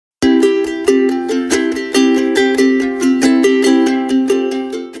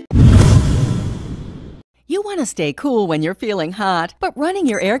to stay cool when you're feeling hot, but running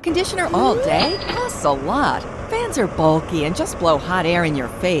your air conditioner all day costs a lot. Fans are bulky and just blow hot air in your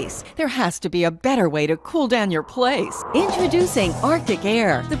face. There has to be a better way to cool down your place. Introducing Arctic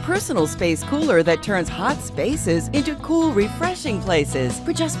Air, the personal space cooler that turns hot spaces into cool, refreshing places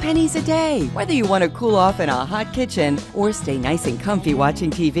for just pennies a day. Whether you want to cool off in a hot kitchen or stay nice and comfy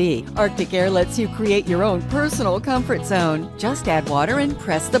watching TV, Arctic Air lets you create your own personal comfort zone. Just add water and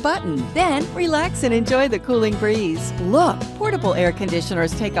press the button. Then relax and enjoy the cooling breeze. Look, portable air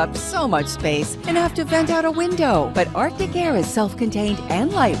conditioners take up so much space and have to vent out a window. But Arctic Air is self-contained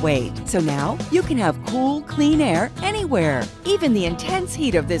and lightweight, so now you can have cool, clean air anywhere. Even the intense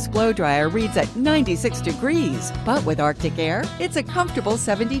heat of this blow dryer reads at 96 degrees, but with Arctic Air, it's a comfortable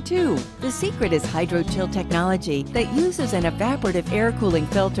 72. The secret is HydroChill technology that uses an evaporative air cooling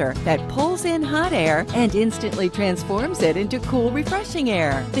filter that pulls in hot air and instantly transforms it into cool, refreshing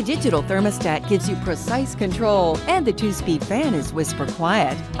air. The digital thermostat gives you precise control, and the 2-speed fan is whisper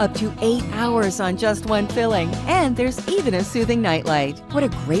quiet, up to 8 hours on just one filling. And there's even a soothing nightlight. What a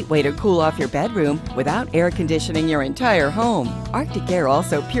great way to cool off your bedroom without air conditioning your entire home. Arctic Air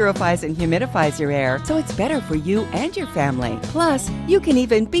also purifies and humidifies your air, so it's better for you and your family. Plus, you can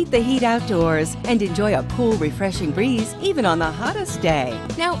even beat the heat outdoors and enjoy a cool, refreshing breeze even on the hottest day.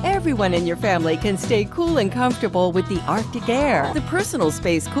 Now everyone in your family can stay cool and comfortable with the Arctic Air, the personal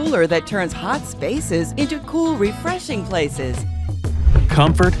space cooler that turns hot spaces into cool, refreshing places.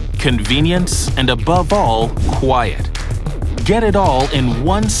 Comfort, convenience, and above all, quiet. Get it all in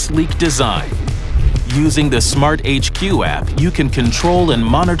one sleek design. Using the Smart HQ app, you can control and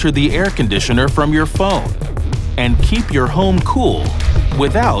monitor the air conditioner from your phone and keep your home cool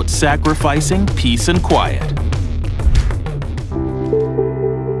without sacrificing peace and quiet.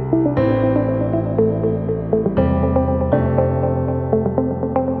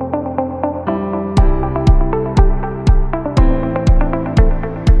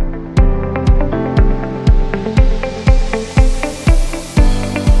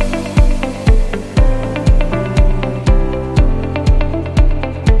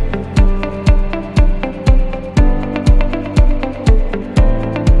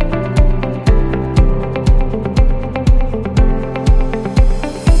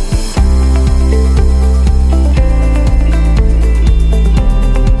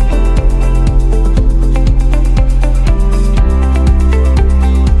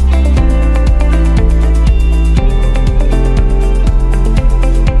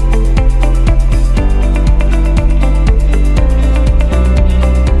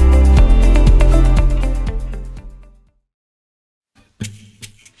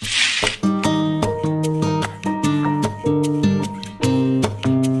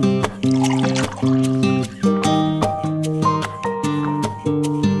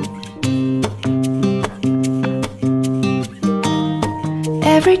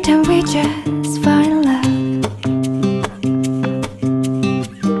 Every time we just find love,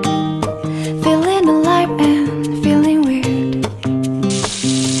 feeling alive and feeling weird,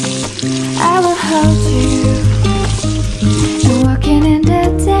 I will hold you and walking in the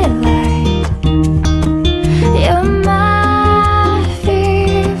daylight. You're my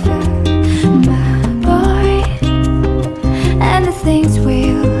fever, my boy, and the things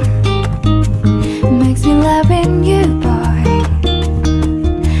will makes me loving you, boy.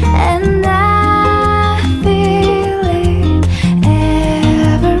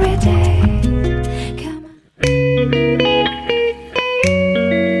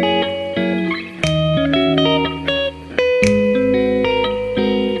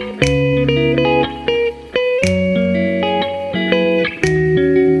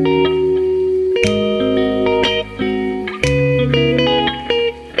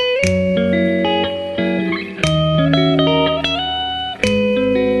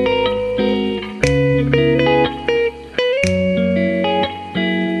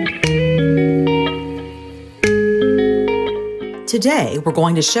 Today, we're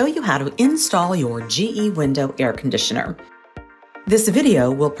going to show you how to install your GE window air conditioner. This video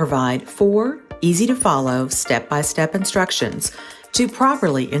will provide 4 easy-to-follow step-by-step instructions to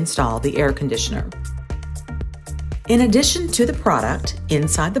properly install the air conditioner. In addition to the product,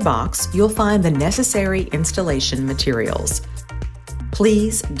 inside the box, you'll find the necessary installation materials.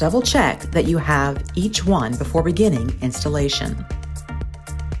 Please double-check that you have each one before beginning installation.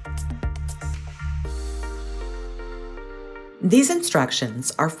 These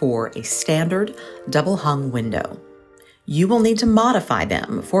instructions are for a standard double-hung window. You will need to modify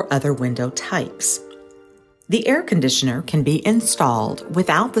them for other window types. The air conditioner can be installed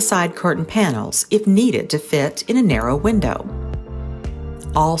without the side curtain panels if needed to fit in a narrow window.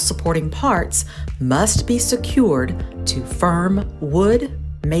 All supporting parts must be secured to firm wood,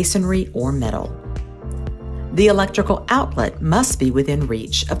 masonry, or metal. The electrical outlet must be within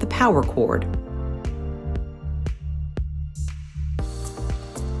reach of the power cord.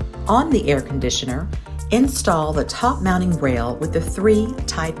 On the air conditioner, install the top mounting rail with the 3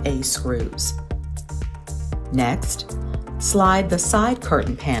 Type A screws. Next, slide the side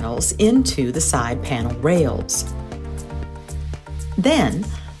curtain panels into the side panel rails. Then,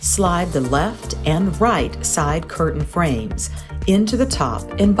 slide the left and right side curtain frames into the top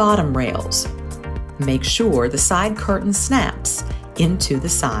and bottom rails. Make sure the side curtain snaps into the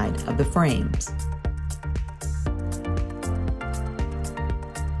side of the frames.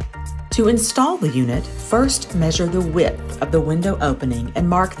 To install the unit, first measure the width of the window opening and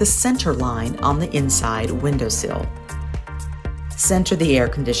mark the center line on the inside windowsill. Center the air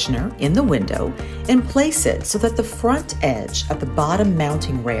conditioner in the window and place it so that the front edge of the bottom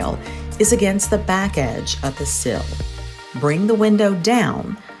mounting rail is against the back edge of the sill. Bring the window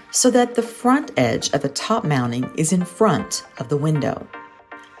down so that the front edge of the top mounting is in front of the window.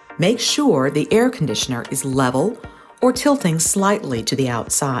 Make sure the air conditioner is level or tilting slightly to the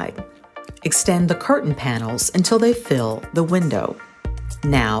outside. Extend the curtain panels until they fill the window.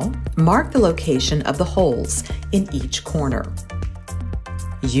 Now, mark the location of the holes in each corner.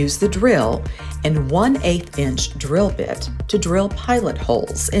 Use the drill and 1/8 inch drill bit to drill pilot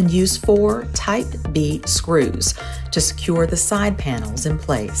holes and use 4 Type B screws to secure the side panels in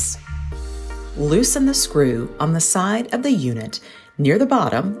place. Loosen the screw on the side of the unit near the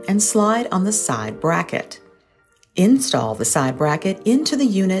bottom and slide on the side bracket. Install the side bracket into the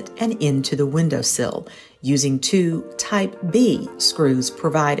unit and into the windowsill using 2 Type B screws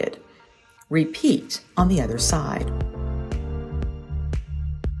provided. Repeat on the other side.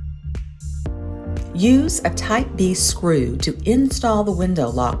 Use a Type B screw to install the window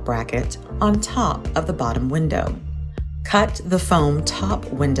lock bracket on top of the bottom window. Cut the foam top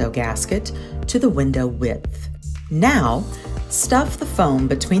window gasket to the window width. Now, stuff the foam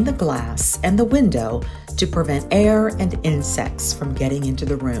between the glass and the window to prevent air and insects from getting into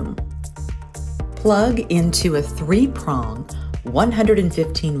the room. Plug into a 3-prong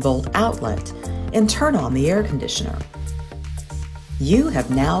 115-volt outlet and turn on the air conditioner. You have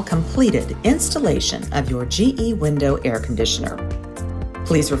now completed installation of your GE window air conditioner.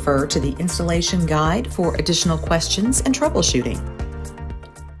 Please refer to the installation guide for additional questions and troubleshooting.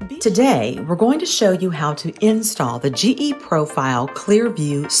 Today, we're going to show you how to install the GE Profile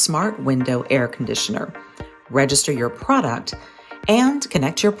Clearview Smart Window Air Conditioner, register your product, and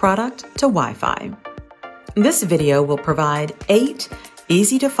connect your product to Wi-Fi. This video will provide 8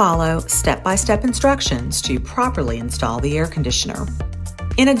 easy-to-follow step-by-step instructions to properly install the air conditioner.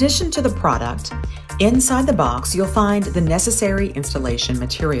 In addition to the product, inside the box you'll find the necessary installation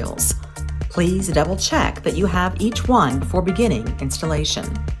materials. Please double-check that you have each one before beginning installation.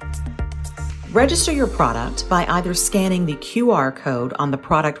 Register your product by either scanning the QR code on the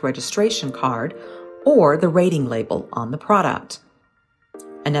product registration card or the rating label on the product.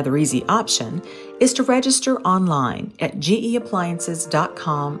 Another easy option is to register online at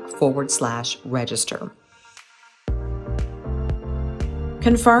geappliances.com/register.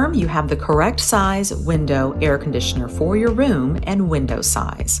 Confirm you have the correct size window air conditioner for your room and window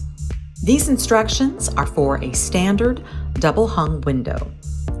size. These instructions are for a standard double-hung window.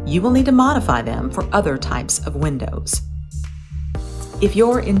 You will need to modify them for other types of windows. If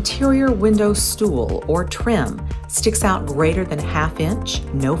your interior window stool or trim sticks out greater than 1/2 inch,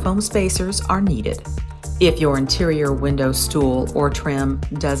 no foam spacers are needed. If your interior window stool or trim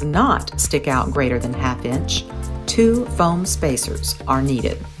does not stick out greater than 1/2 inch, 2 foam spacers are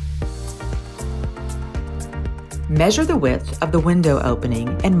needed. Measure the width of the window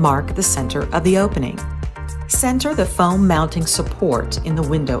opening and mark the center of the opening. Center the foam mounting support in the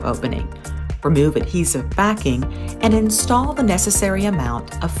window opening. Remove adhesive backing and install the necessary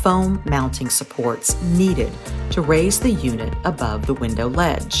amount of foam mounting supports needed to raise the unit above the window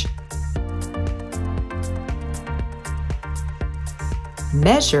ledge.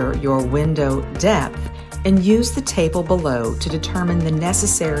 Measure your window depth and use the table below to determine the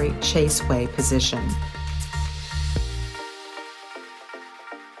necessary chaseway position.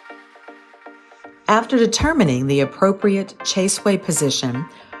 After determining the appropriate chaseway position,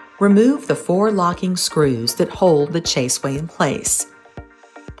 remove the 4 locking screws that hold the chaseway in place.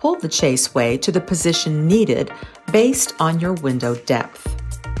 Pull the chaseway to the position needed based on your window depth.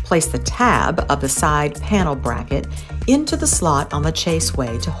 Place the tab of the side panel bracket into the slot on the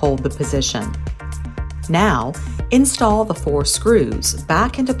chaseway to hold the position. Now, install the 4 screws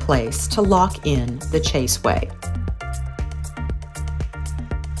back into place to lock in the chaseway.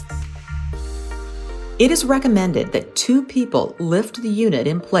 It is recommended that 2 people lift the unit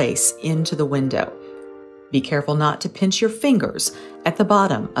in place into the window. Be careful not to pinch your fingers at the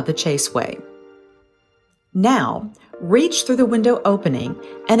bottom of the chaseway. Now, reach through the window opening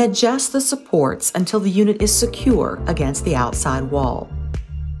and adjust the supports until the unit is secure against the outside wall.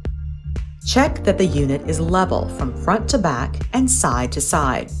 Check that the unit is level from front to back and side to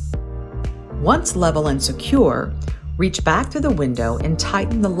side. Once level and secure, reach back through the window and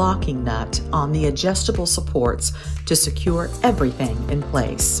tighten the locking nut on the adjustable supports to secure everything in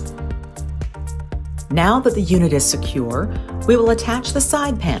place. Now that the unit is secure, we will attach the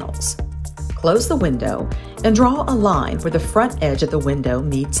side panels. Close the window and draw a line where the front edge of the window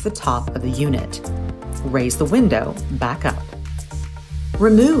meets the top of the unit. Raise the window back up.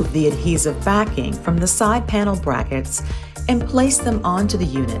 Remove the adhesive backing from the side panel brackets and place them onto the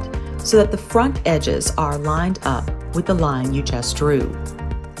unit so that the front edges are lined up with the line you just drew.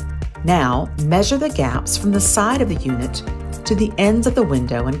 Now, measure the gaps from the side of the unit to the ends of the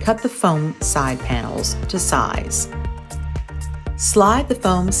window and cut the foam side panels to size. Slide the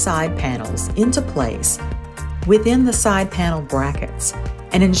foam side panels into place within the side panel brackets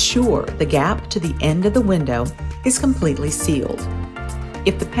and ensure the gap to the end of the window is completely sealed.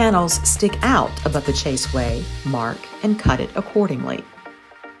 If the panels stick out above the chaseway, mark and cut it accordingly.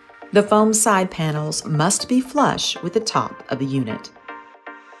 The foam side panels must be flush with the top of the unit.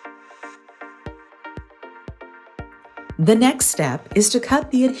 The next step is to cut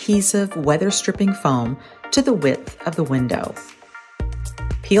the adhesive weather stripping foam to the width of the window.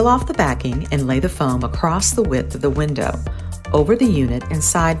 Peel off the backing and lay the foam across the width of the window, over the unit and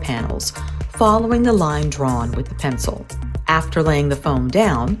side panels, following the line drawn with the pencil. After laying the foam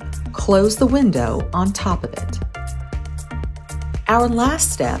down, close the window on top of it. Our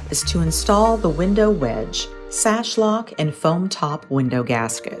last step is to install the window wedge, sash lock, and foam top window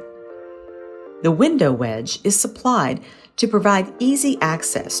gasket. The window wedge is supplied to provide easy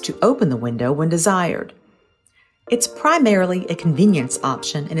access to open the window when desired. It's primarily a convenience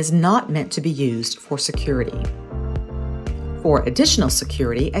option and is not meant to be used for security. For additional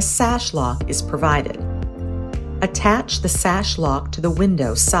security, a sash lock is provided. Attach the sash lock to the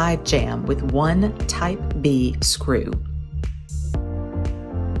window side jamb with one Type B screw.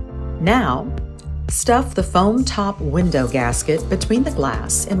 Now, stuff the foam top window gasket between the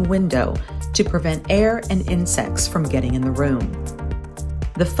glass and window to prevent air and insects from getting in the room.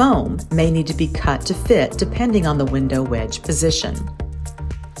 The foam may need to be cut to fit depending on the window wedge position.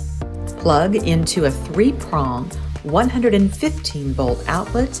 Plug into a 3-prong 115-volt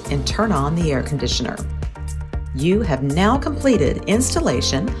outlet and turn on the air conditioner. You have now completed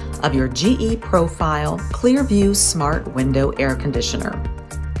installation of your GE Profile Clearview Smart Window Air Conditioner.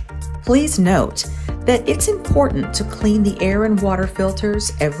 Please note that it's important to clean the air and water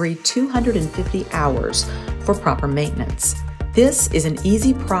filters every 250 hours for proper maintenance. This is an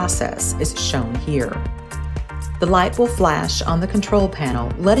easy process as shown here. The light will flash on the control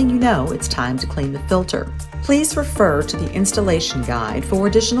panel, letting you know it's time to clean the filter. Please refer to the installation guide for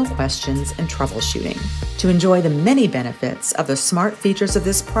additional questions and troubleshooting. To enjoy the many benefits of the smart features of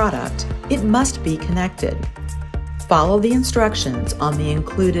this product, it must be connected. Follow the instructions on the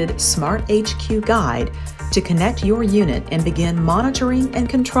included Smart HQ guide to connect your unit and begin monitoring and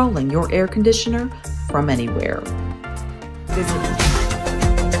controlling your air conditioner from anywhere. Visit